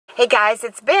Hey guys,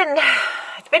 it's been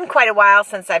quite a while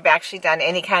since I've actually done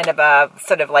any kind of a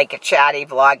sort of like a chatty,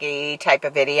 vloggy type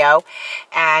of video,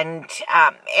 and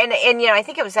you know, I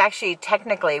think it was actually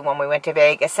technically when we went to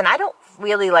Vegas, and I don't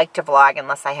really like to vlog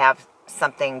unless I have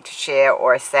something to share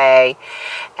or say,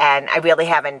 and I really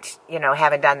haven't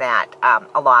done that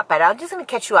a lot. But I'm just going to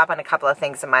catch you up on a couple of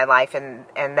things in my life, and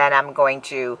then I'm going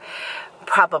to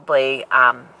probably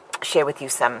share with you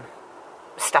some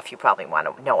stuff you probably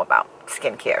want to know about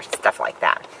skincare, stuff like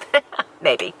that.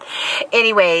 Maybe.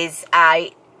 Anyways,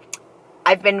 I've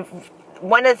been,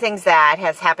 one of the things that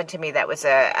has happened to me that was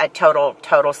a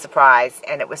total surprise,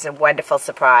 and it was a wonderful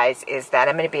surprise, is that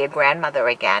I'm going to be a grandmother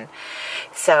again.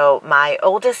 So my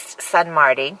oldest son,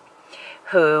 Marty,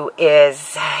 who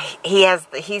is,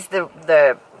 he's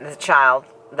the child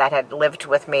that had lived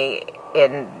with me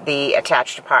in the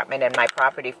attached apartment in my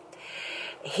property.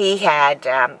 He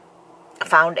had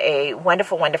found a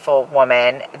wonderful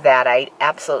woman that I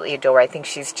absolutely adore. I think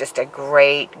she's just a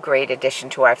great addition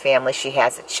to our family. She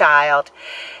has a child,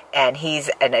 and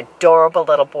he's an adorable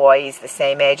little boy. He's the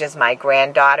same age as my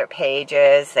granddaughter, Paige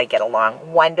is. They get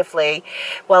along wonderfully.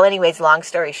 Well, anyways, long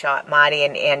story short, Marty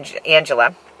and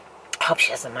Angela, I hope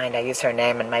she doesn't mind I use her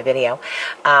name in my video,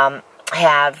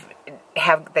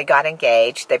 they got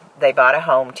engaged. They bought a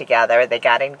home together. They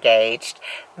got engaged.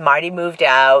 Marty moved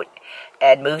out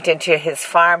and moved into his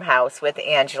farmhouse with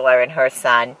Angela and her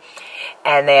son,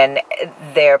 and then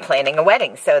they're planning a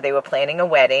wedding. So they were planning a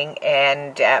wedding,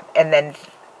 and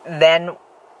then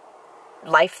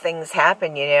life things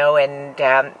happen, you know, and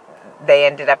they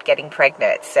ended up getting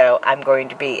pregnant. So I'm going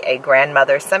to be a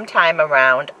grandmother sometime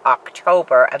around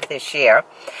October of this year.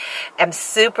 I'm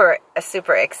super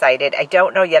excited. I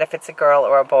don't know yet if it's a girl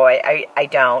or a boy. I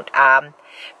don't.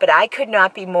 But I could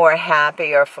not be more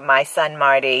happier for my son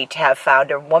Marty to have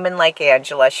found a woman like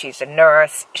Angela. She's a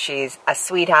nurse. She's a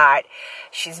sweetheart.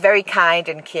 She's very kind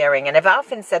and caring. And I've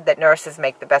often said that nurses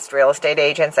make the best real estate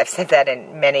agents. I've said that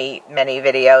in many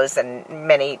videos and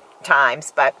many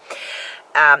times. But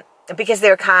because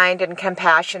they're kind and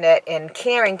compassionate and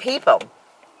caring people.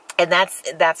 And that's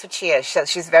what she is. So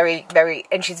she's very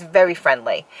and she's very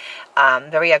friendly,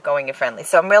 very outgoing and friendly.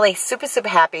 So I'm really super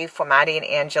happy for Marty and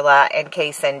Angela and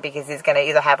Kaysen, because he's going to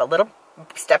either have a little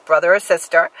stepbrother or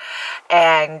sister,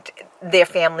 and their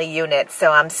family unit.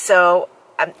 So I'm so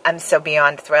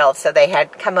beyond thrilled. So they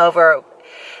had come over,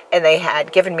 and they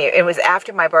had given me, it was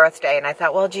after my birthday, and I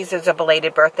thought, well, geez, there's a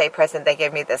belated birthday present. They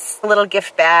gave me this little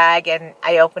gift bag, and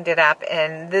I opened it up,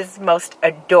 and this most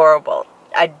adorable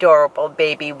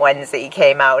baby onesie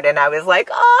came out, and I was like,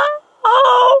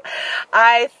 oh,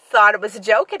 I thought it was a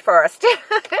joke at first,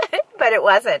 but it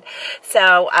wasn't.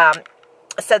 So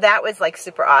that was like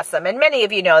super awesome. And many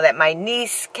of you know that my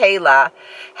niece Kayla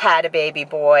had a baby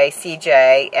boy,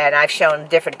 CJ, and I've shown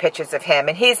different pictures of him,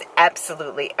 and he's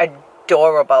absolutely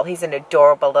adorable. He's an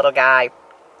adorable little guy.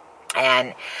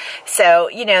 And so,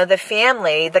 you know, the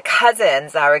family, the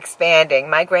cousins are expanding.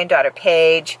 My granddaughter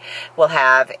Paige will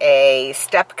have a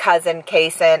step cousin,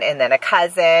 Kaysen, and then a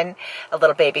cousin, a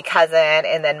little baby cousin,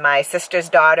 and then my sister's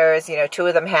daughters, you know, two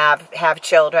of them have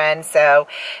children. So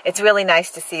it's really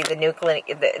nice to see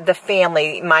the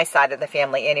family, my side of the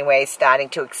family anyway, starting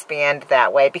to expand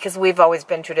that way, because we've always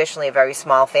been traditionally a very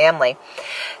small family.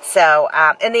 So,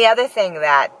 and the other thing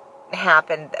that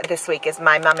happened this week is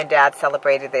my mom and dad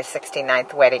celebrated their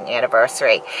 69th wedding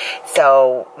anniversary.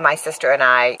 So my sister and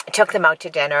I took them out to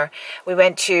dinner. We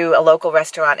went to a local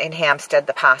restaurant in Hampstead,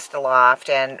 the Pasta Loft,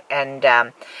 and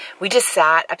we just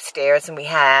sat upstairs and we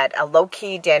had a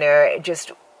low-key dinner. It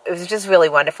was just really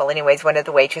wonderful. Anyways, one of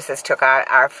the waitresses took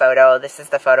our photo. This is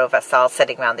the photo of us all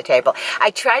sitting around the table. I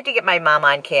tried to get my mom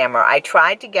on camera. I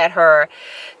tried to get her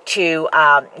to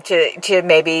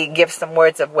maybe give some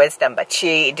words of wisdom, but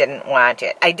she didn't want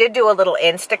it. I did do a little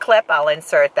Insta clip. I'll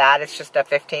insert that. It's just a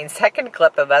 15-second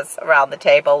clip of us around the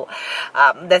table.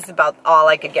 That's about all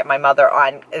I could get my mother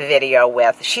on video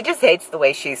with. She just hates the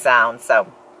way she sounds. So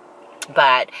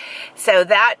that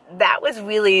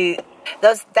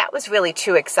was really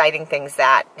two exciting things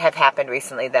that have happened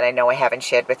recently that I know I haven't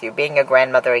shared with you. Being a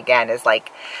grandmother again is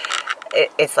like,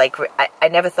 it's like, I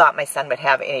never thought my son would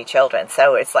have any children,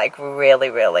 so it's like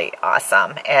really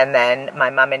awesome. And then my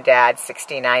mom and dad,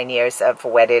 69 years of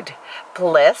wedded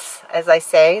bliss, as I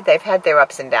say. They've had their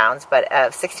ups and downs,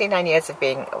 but 69 years of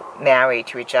being married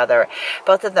to each other.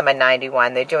 Both of them are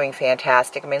 91. They're doing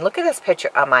fantastic. I mean, look at this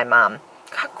picture of my mom.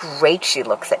 How great she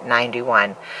looks at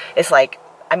 91. It's like,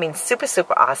 I mean, super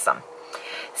awesome.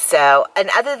 So, and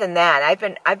other than that,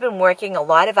 I've been working a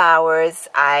lot of hours.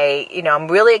 I'm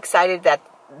really excited that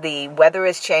the weather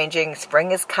is changing.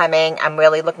 Spring is coming. I'm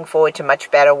really looking forward to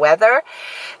much better weather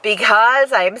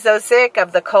because I am so sick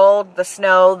of the cold, the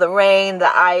snow, the rain,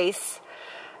 the ice,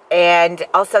 and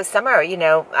also summer. You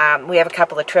know, we have a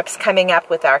couple of trips coming up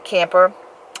with our camper.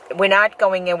 We're not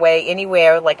going away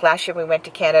anywhere. Like last year we went to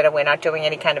Canada. We're not doing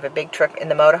any kind of a big trip in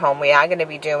the motorhome. We are going to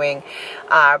be doing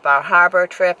our Bar Harbor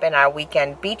trip and our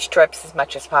weekend beach trips as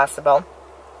much as possible.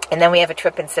 And then we have a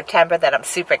trip in September that I'm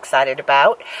super excited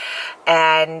about.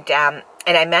 And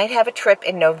I might have a trip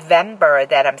in November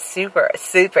that I'm super,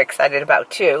 super excited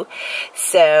about too.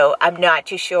 So I'm not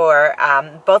too sure.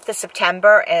 Both the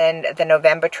September and the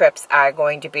November trips are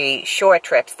going to be short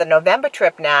trips. The November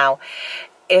trip now,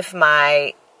 if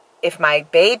my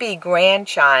baby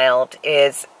grandchild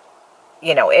is,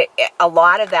 you know, a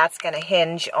lot of that's going to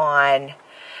hinge on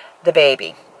the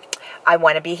baby. I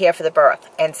want to be here for the birth.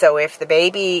 And so if the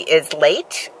baby is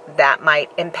late, that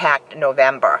might impact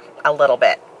November a little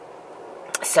bit.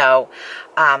 So,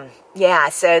 yeah,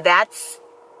 so that's,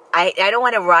 I don't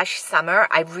want to rush summer.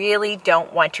 I really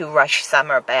don't want to rush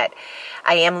summer, but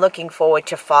I am looking forward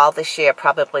to fall this year.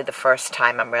 Probably the first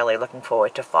time I'm really looking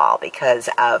forward to fall because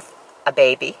of a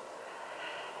baby,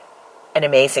 an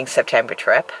amazing September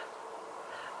trip,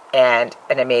 and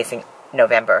an amazing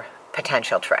November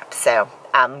potential trip. So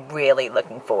I'm really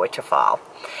looking forward to fall.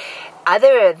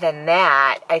 Other than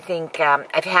that, I think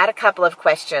I've had a couple of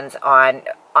questions on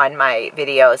my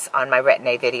videos, on my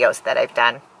Retin-A videos that I've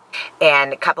done,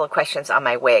 and a couple of questions on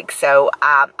my wig. So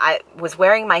I was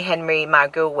wearing my Henry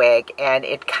Margu wig, and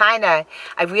it kind of,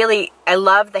 I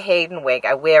love the Hayden wig.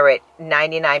 I wear it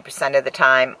 99% of the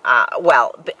time.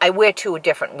 Well, I wear two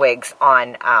different wigs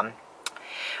on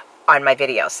my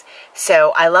videos.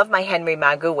 So I love my Henry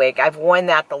Margu wig. I've worn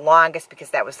that the longest because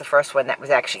that was the first one that was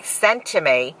actually sent to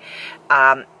me,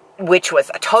 which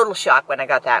was a total shock when I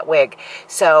got that wig.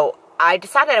 So I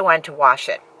decided I wanted to wash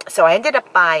it. So I ended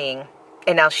up buying,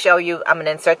 and I'll show you, I'm going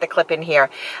to insert the clip in here.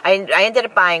 I ended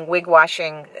up buying wig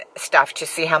washing stuff to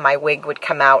see how my wig would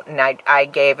come out, and I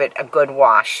gave it a good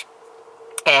wash.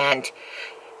 And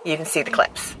you can see the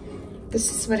clips.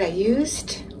 This is what I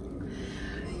used.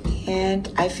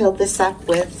 And I filled this up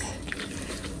with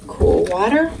cool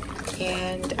water,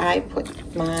 and I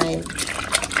put my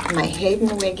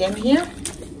Hayden wig in here.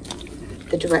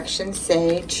 The directions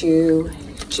say to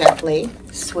gently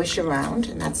swish around,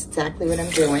 and that's exactly what I'm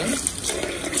doing.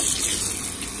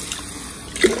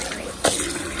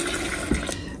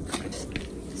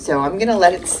 So I'm gonna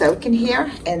let it soak in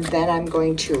here, and then I'm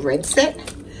going to rinse it,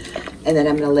 and then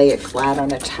I'm gonna lay it flat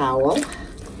on a towel,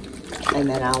 and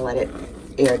then I'll let it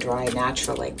air dry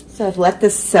naturally. So I've let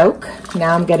this soak.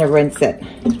 Now I'm gonna rinse it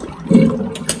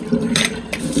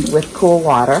with cool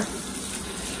water.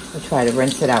 I'll try to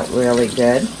rinse it out really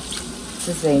good. This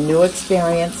is a new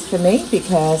experience for me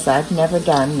because I've never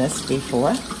done this before.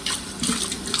 I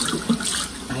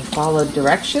followed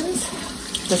directions.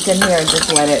 Just in here and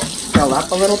just let it fill up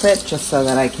a little bit just so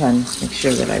that I can make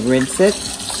sure that I rinse it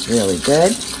really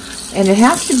good. And it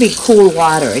has to be cool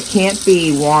water. It can't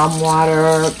be warm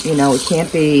water, you know, it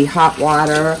can't be hot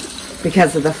water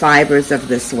because of the fibers of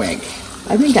this wig.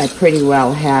 I think I pretty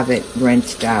well have it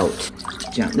rinsed out.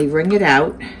 Gently wring it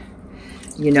out.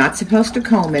 You're not supposed to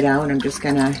comb it out. I'm just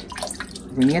gonna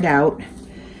wring it out,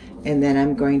 and then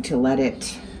I'm going to let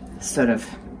it sort of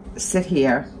sit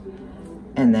here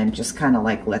and then just kind of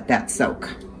like let that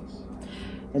soak.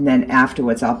 And then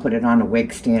afterwards I'll put it on a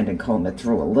wig stand and comb it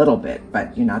through a little bit,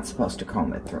 but you're not supposed to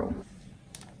comb it through.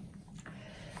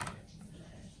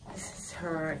 This is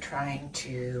her trying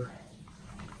to,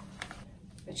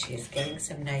 but she's getting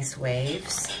some nice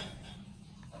waves.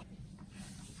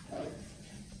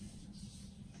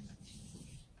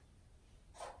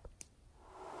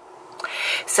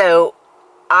 So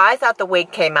I thought the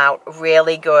wig came out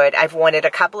really good. I've worn it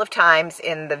a couple of times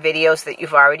in the videos that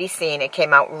you've already seen. It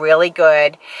came out really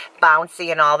good,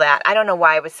 bouncy and all that. I don't know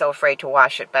why I was so afraid to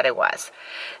wash it, but it was.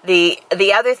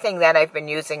 The other thing that I've been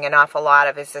using an awful lot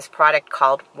of is this product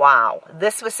called Wow.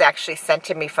 This was actually sent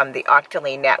to me from the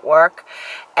Octoly network,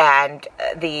 and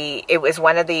it was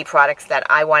one of the products that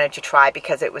I wanted to try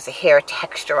because it was a hair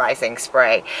texturizing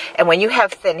spray. And when you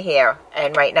have thin hair,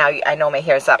 and right now I know my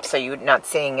hair's up so you're not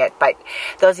seeing it, but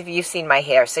those of you who've seen my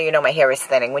hair, so you know my hair is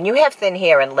thinning. When you have thin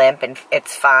hair and limp and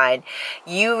it's fine,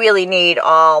 you really need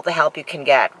all the help you can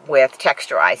get with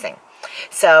texturizing.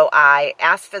 So I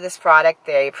asked for this product.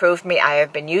 They approved me. I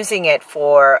have been using it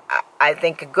for, I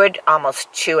think, a good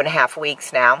almost 2.5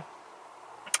 weeks now.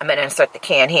 I'm going to insert the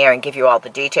can here and give you all the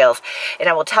details. And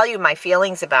I will tell you my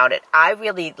feelings about it. I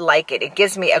really like it. It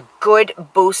gives me a good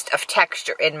boost of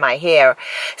texture in my hair.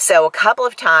 So a couple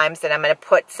of times, and I'm going to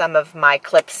put some of my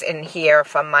clips in here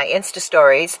from my Insta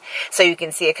stories, so you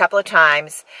can see a couple of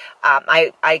times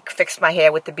I fixed my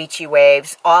hair with the Beachy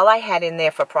Waves. All I had in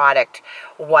there for product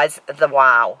was the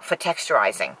Wow for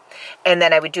texturizing. And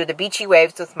then I would do the Beachy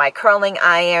Waves with my curling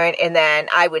iron, and then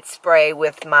I would spray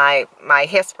with my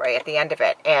hairspray at the end of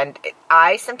it. And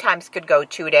I sometimes could go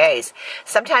 2 days.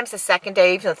 Sometimes the second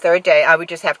day, even the third day, I would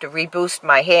just have to reboost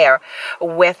my hair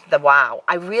with the Wow.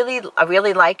 I really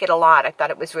like it a lot. I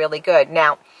thought it was really good.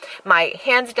 Now, my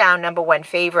hands down #1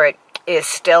 favorite is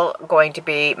still going to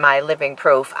be my Living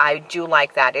Proof. I do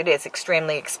like that. It is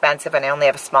extremely expensive, and I only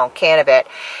have a small can of it.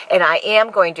 And I am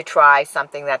going to try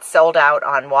something that's sold out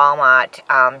on Walmart.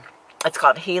 It's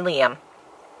called Helium.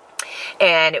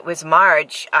 And it was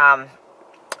Marge,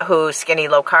 who's Skinny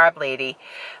Low Carb Lady.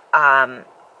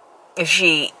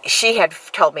 She had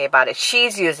told me about it.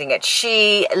 She's using it.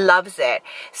 She loves it.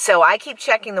 So I keep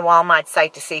checking the Walmart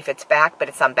site to see if it's back, but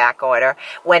it's on back order.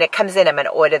 When it comes in, I'm going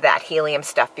to order that Helium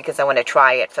stuff because I want to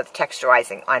try it for the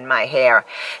texturizing on my hair.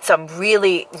 So I'm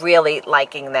really, really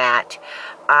liking that.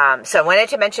 So I wanted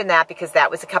to mention that because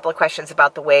that was a couple of questions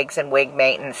about the wigs and wig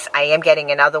maintenance. I am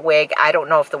getting another wig. I don't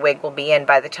know if the wig will be in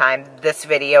by the time this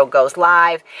video goes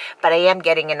live, but I am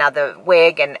getting another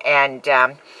wig, and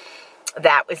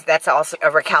that's also a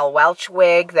Raquel Welch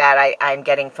wig that I'm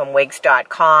getting from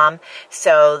wigs.com.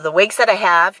 So the wigs that I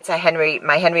have, it's my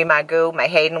Henry Margu, my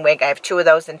Hayden wig. I have 2 of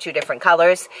those in 2 different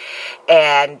colors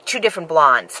and 2 different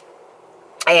blondes.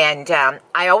 And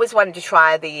I always wanted to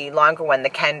try the longer one, the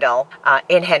Kendall,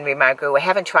 in Henry Margu. I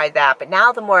haven't tried that, but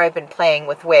now the more I've been playing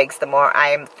with wigs, the more I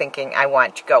am thinking I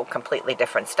want to go completely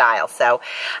different style. So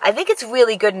I think it's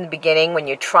really good in the beginning when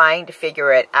you're trying to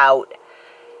figure it out,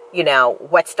 you know,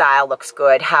 what style looks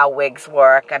good, how wigs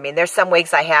work. I mean, there's some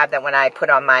wigs I have that when I put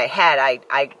on my head,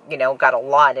 I you know, got a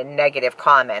lot of negative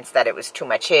comments that it was too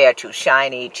much hair, too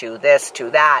shiny, too this,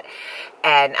 too that.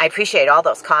 And I appreciate all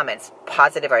those comments,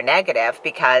 positive or negative,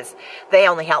 because they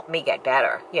only help me get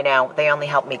better. You know, they only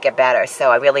help me get better.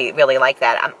 So I really, really like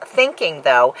that. I'm thinking,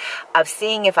 though, of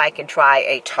seeing if I can try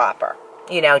a topper.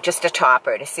 You know, just a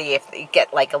topper to see if you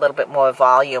get like a little bit more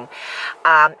volume.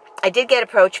 I did get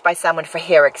approached by someone for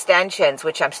hair extensions,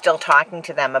 which I'm still talking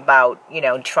to them about, you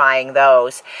know, trying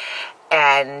those.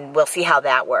 And we'll see how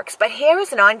that works. But hair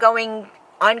is an ongoing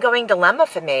dilemma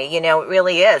for me. You know, it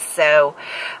really is. So,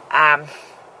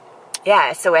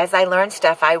 yeah, so as I learn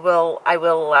stuff, I'll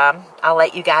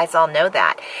let you guys all know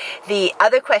that. The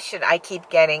other question I keep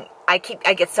getting, I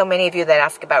get so many of you that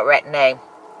ask about Retin-A.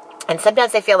 And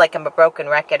sometimes I feel like I'm a broken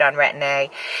record on Retin-A.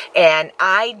 And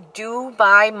I do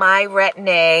buy my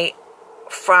Retin-A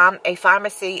from a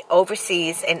pharmacy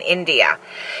overseas in India.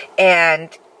 And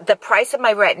the price of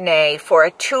my Retin-A for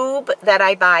a tube that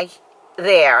I buy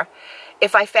there,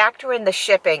 if I factor in the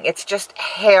shipping, it's just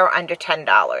hair under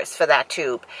 $10 for that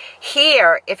tube.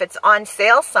 Here, if it's on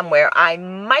sale somewhere, I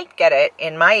might get it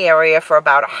in my area for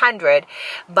about $100,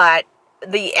 but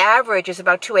the average is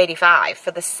about $285 for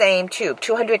the same tube,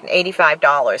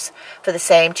 $285 for the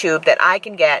same tube that I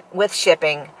can get with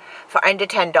shipping for under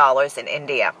 $10 in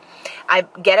India. I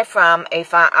get it from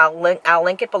I'll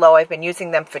link it below. I've been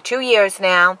using them for 2 years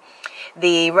now.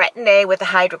 The Retin-A with the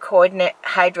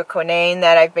hydroquinone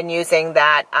that I've been using,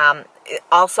 that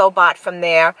also bought from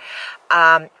there.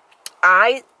 And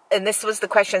this was the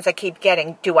questions I keep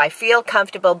getting. Do I feel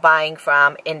comfortable buying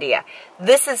from India?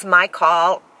 This is my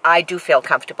call. I do feel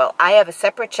comfortable. I have a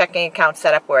separate checking account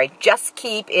set up where I just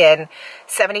keep in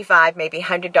 $75, maybe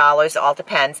 $100, all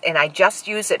depends, and I just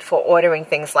use it for ordering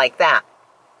things like that.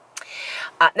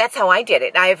 That's how I did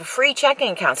it. I have a free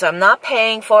checking account, so I'm not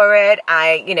paying for it.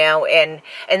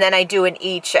 And then I do an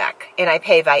e-check, and I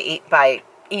pay by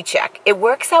e-check. It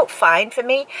works out fine for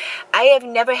me. I have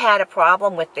never had a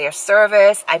problem with their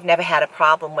service. I've never had a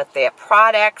problem with their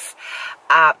products.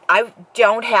 I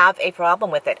don't have a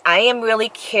problem with it. I am really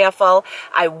careful.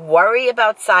 I worry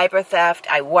about cyber theft.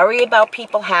 I worry about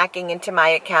people hacking into my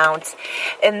accounts.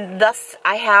 And thus,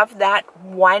 I have that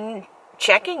one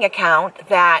checking account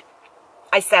that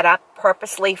I set up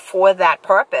purposely for that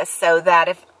purpose, so that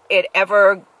if it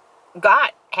ever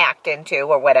got hacked into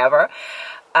or whatever,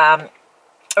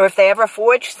 or if they ever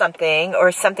forged something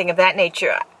or something of that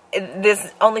nature,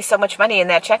 there's only so much money in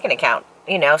that checking account.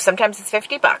 You know, sometimes it's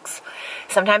 $50,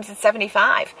 sometimes it's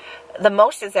 $75. The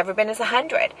most it's ever been is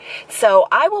 $100. So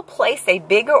I will place a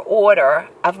bigger order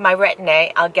of my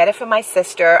Retin-A. I'll get it from my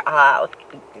sister,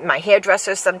 my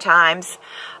hairdresser sometimes.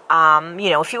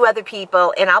 a few other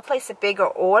people, and I'll place a bigger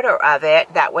order of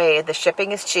it. That way the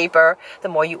shipping is cheaper. The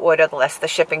more you order, the less the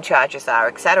shipping charges are,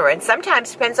 etc. And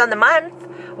sometimes, depends on the month,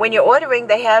 when you're ordering,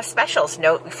 they have specials,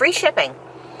 no free shipping,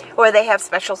 or they have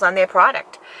specials on their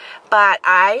product. But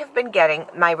I have been getting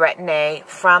my Retin-A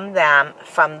from them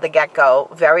from the get-go.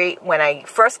 When I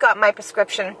first got my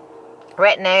prescription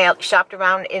Retin-A, I shopped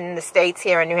around in the States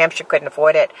here in New Hampshire, couldn't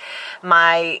afford it.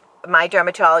 My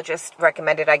dermatologist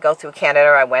recommended I go through Canada.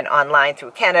 I went online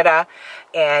through Canada,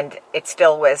 and it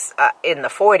still was in the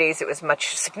 40s. It was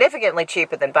significantly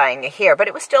cheaper than buying it here, but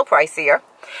it was still pricier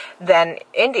than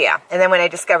India. And then when I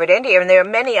discovered India, and there are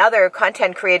many other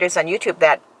content creators on YouTube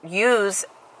that use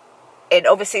an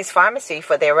overseas pharmacy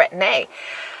for their Retin-A.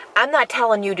 I'm not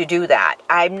telling you to do that.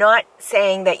 I'm not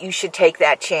saying that you should take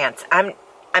that chance. I'm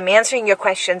answering your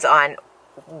questions on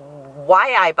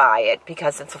why I buy it,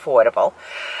 because it's affordable.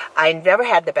 I never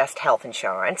had the best health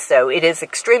insurance, so it is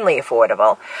extremely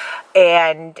affordable,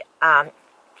 and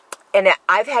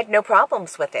I've had no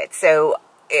problems with it, so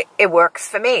it works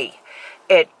for me.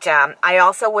 I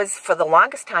also was, for the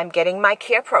longest time, getting my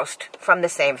CareProst from the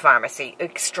same pharmacy,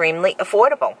 extremely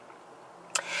affordable.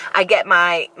 I get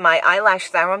my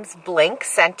eyelash serums, Blink,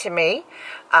 sent to me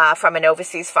from an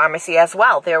overseas pharmacy as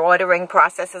well. Their ordering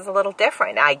process is a little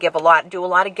different. I do a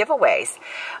lot of giveaways.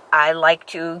 I like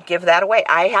to give that away.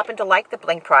 I happen to like the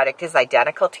Blink product. It's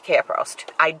identical to CareProst.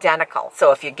 Identical.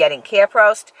 So if you're getting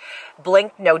CareProst,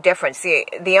 Blink, no difference.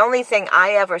 The only thing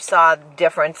I ever saw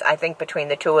difference, I think, between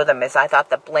the two of them is I thought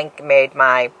the Blink made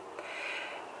my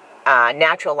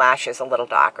natural lashes a little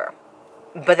darker.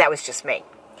 But that was just me.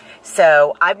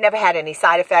 So I've never had any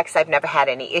side effects. I've never had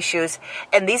any issues.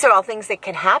 And these are all things that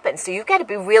can happen. So you've got to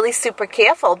be really super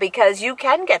careful, because you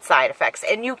can get side effects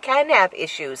and you can have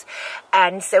issues.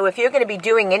 And so if you're going to be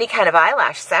doing any kind of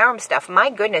eyelash serum stuff,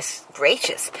 my goodness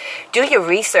gracious, do your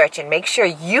research and make sure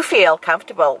you feel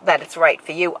comfortable that it's right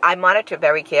for you. I monitor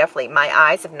very carefully. My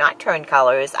eyes have not turned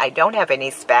colors. I don't have any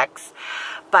specs,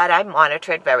 but I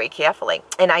monitor it very carefully.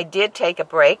 And I did take a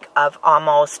break of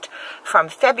almost from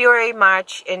February,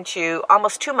 March into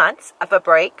almost 2 months of a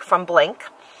break from Blink.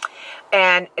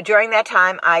 And during that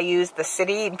time, I used the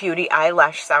City Beauty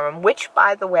Eyelash Serum, which,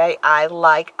 by the way, I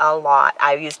like a lot.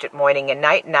 I used it morning and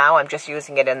night. Now I'm just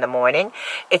using it in the morning.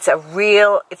 It's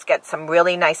got some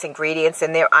really nice ingredients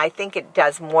in there. I think it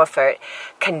does more for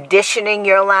conditioning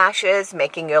your lashes,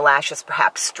 making your lashes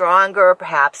perhaps stronger,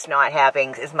 perhaps not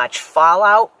having as much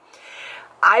fallout.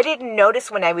 I didn't notice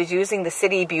when I was using the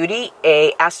City Beauty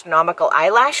a astronomical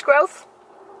eyelash growth,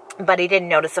 but I didn't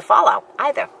notice a fallout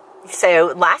either.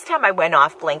 So last time I went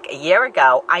off Blink a year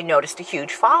ago, I noticed a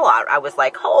huge fallout. I was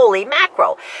like, holy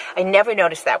mackerel. I never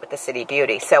noticed that with the City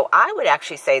Beauty. So I would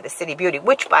actually say the City Beauty,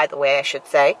 which, by the way, I should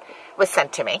say, was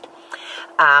sent to me.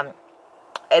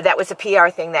 That was a PR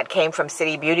thing that came from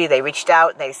City Beauty. They reached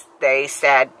out and they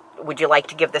said, would you like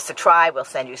to give this a try? We'll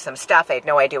send you some stuff. I had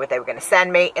no idea what they were going to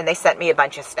send me, and they sent me a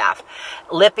bunch of stuff.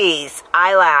 Lippies,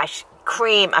 eyelash,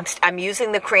 cream. I'm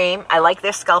using the cream. I like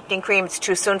their sculpting cream. It's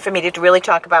too soon for me to really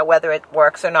talk about whether it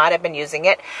works or not. I've been using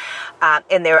it.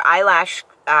 In their eyelash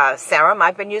serum,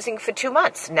 I've been using for 2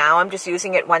 months. Now I'm just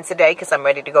using it once a day because I'm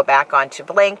ready to go back onto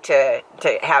Blink to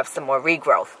have some more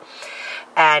regrowth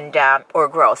and or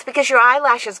growth, because your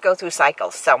eyelashes go through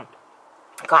cycles. So,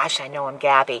 gosh, I know I'm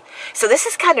Gabby. So this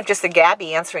is kind of just a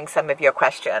Gabby answering some of your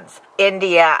questions.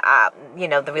 India,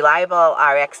 the reliable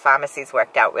RX pharmacies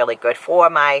worked out really good for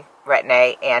my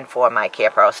Retin-A and for my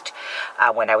CareProst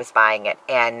when I was buying it.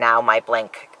 And now my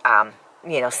Blink,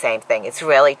 same thing. It's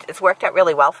worked out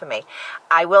really well for me.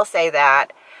 I will say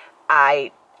that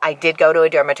I did go to a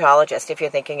dermatologist. If you're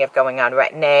thinking of going on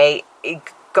Retin-A,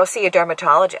 go see a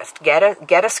dermatologist. Get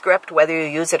a script, whether you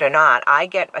use it or not. I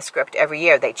get a script every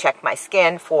year. They check my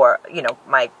skin for,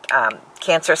 my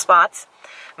cancer spots,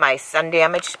 my sun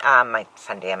damage,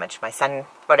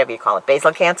 whatever you call it,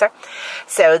 basal cancer.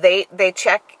 So they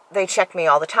check me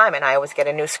all the time, and I always get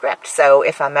a new script. So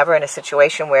if I'm ever in a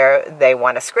situation where they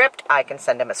want a script, I can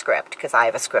send them a script, because I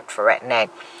have a script for Retin-A.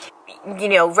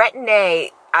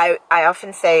 Retin-A, I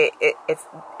often say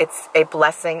it's a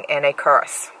blessing and a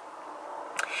curse.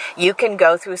 You can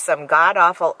go through some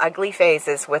god-awful, ugly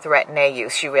phases with Retin-A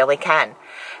use. You really can.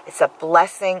 It's a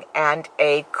blessing and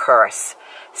a curse.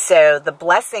 So the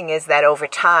blessing is that over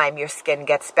time, your skin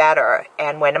gets better.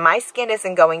 And when my skin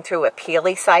isn't going through a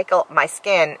peely cycle, my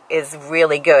skin is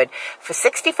really good. For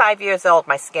 65 years old,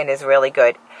 my skin is really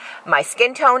good. My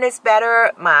skin tone is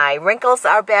better. My wrinkles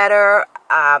are better.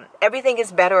 Everything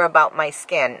is better about my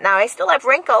skin. Now, I still have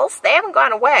wrinkles. They haven't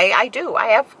gone away. I do. I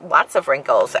have lots of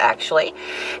wrinkles, actually.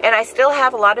 And I still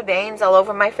have a lot of veins all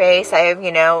over my face. I have,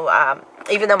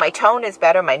 Even though my tone is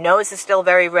better, my nose is still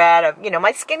very red. You know,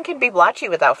 my skin can be blotchy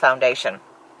without foundation.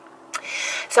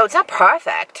 So it's not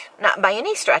perfect. Not by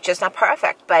any stretch, it's not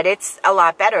perfect, but it's a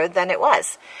lot better than it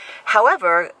was.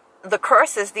 However, the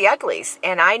curse is the uglies.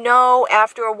 And I know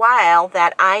after a while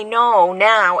that I know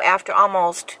now, after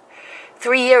almost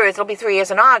 3 years, it'll be 3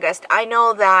 years in August, I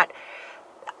know that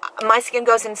my skin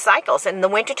goes in cycles. In the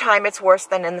wintertime, it's worse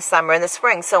than in the summer and the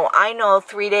spring. So I know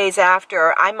 3 days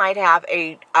after, I might have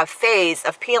a phase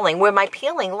of peeling where my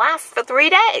peeling lasts for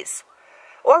 3 days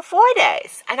or 4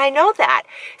 days. And I know that.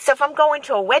 So if I'm going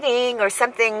to a wedding or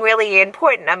something really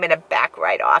important, I'm going to back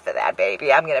right off of that,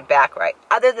 baby. I'm going to back right.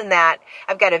 Other than that,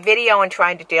 I've got a video and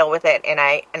trying to deal with it, and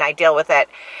I deal with it.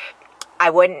 I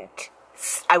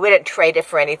wouldn't trade it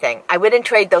for anything. I wouldn't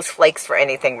trade those flakes for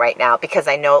anything right now, because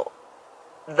I know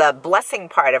the blessing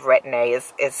part of Retin-A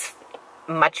is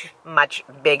much, much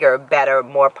bigger, better,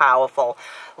 more powerful,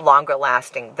 longer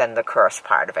lasting than the curse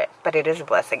part of it. But it is a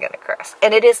blessing and a curse.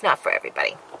 And it is not for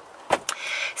everybody.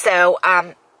 So,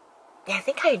 yeah, I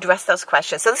think I addressed those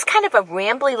questions. So this is kind of a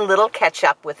rambly little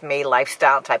catch-up with me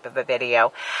lifestyle type of a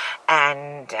video.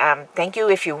 And thank you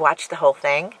if you watched the whole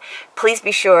thing. Please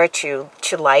be sure to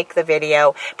like the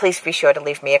video. Please be sure to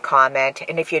leave me a comment.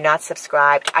 And if you're not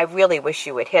subscribed, I really wish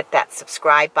you would hit that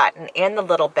subscribe button and the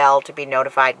little bell to be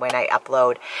notified when I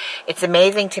upload. It's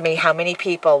amazing to me how many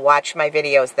people watch my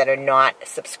videos that are not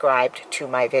subscribed to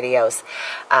my videos,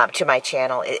 to my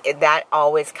channel. That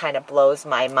always kind of blows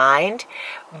my mind.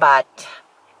 But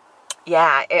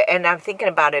yeah, and I'm thinking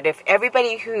about it. If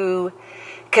everybody who,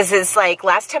 because it's like,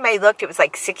 last time I looked, it was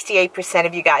like 68%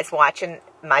 of you guys watching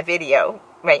my video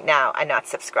right now are not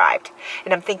subscribed.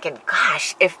 And I'm thinking,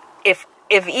 gosh, if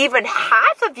even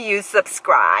half of you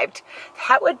subscribed,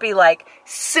 that would be like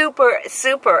super,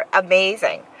 super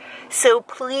amazing. So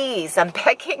please, I'm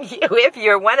begging you, if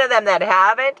you're one of them that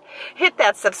haven't, hit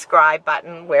that subscribe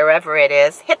button wherever it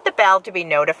is. Hit the bell to be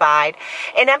notified.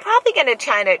 And I'm probably going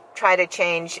to try to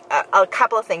change a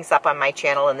couple of things up on my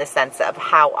channel in the sense of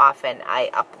how often I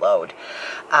upload.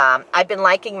 I've been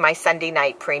liking my Sunday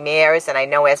night premieres, and I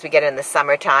know as we get in the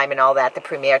summertime and all that, the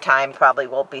premiere time probably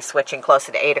will be switching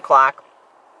closer to 8 o'clock.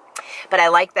 But I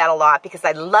like that a lot because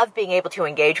I love being able to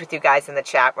engage with you guys in the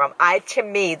chat room. To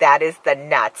me, that is the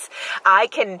nuts. I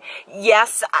can,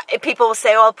 yes, people will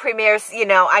say, oh, premieres, you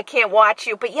know, I can't watch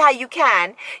you. But yeah, you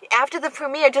can. After the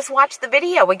premiere, just watch the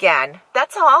video again.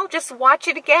 That's all. Just watch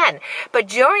it again. But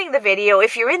during the video,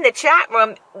 if you're in the chat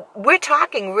room, we're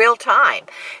talking real time.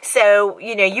 So,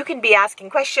 you know, you can be asking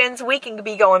questions. We can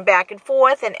be going back and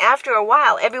forth. And after a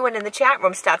while, everyone in the chat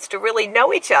room starts to really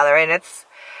know each other. And it's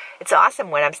awesome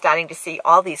when I'm starting to see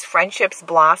all these friendships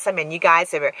blossom, and you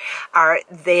guys are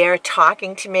there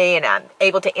talking to me, and I'm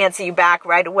able to answer you back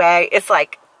right away. It's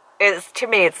like, to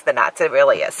me, it's the nuts. It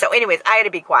really is. So anyways, I had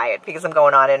to be quiet because I'm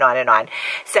going on and on and on.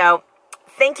 So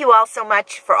thank you all so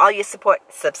much for all your support.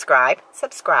 Subscribe,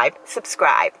 subscribe,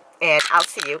 subscribe, and I'll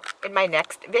see you in my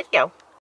next video.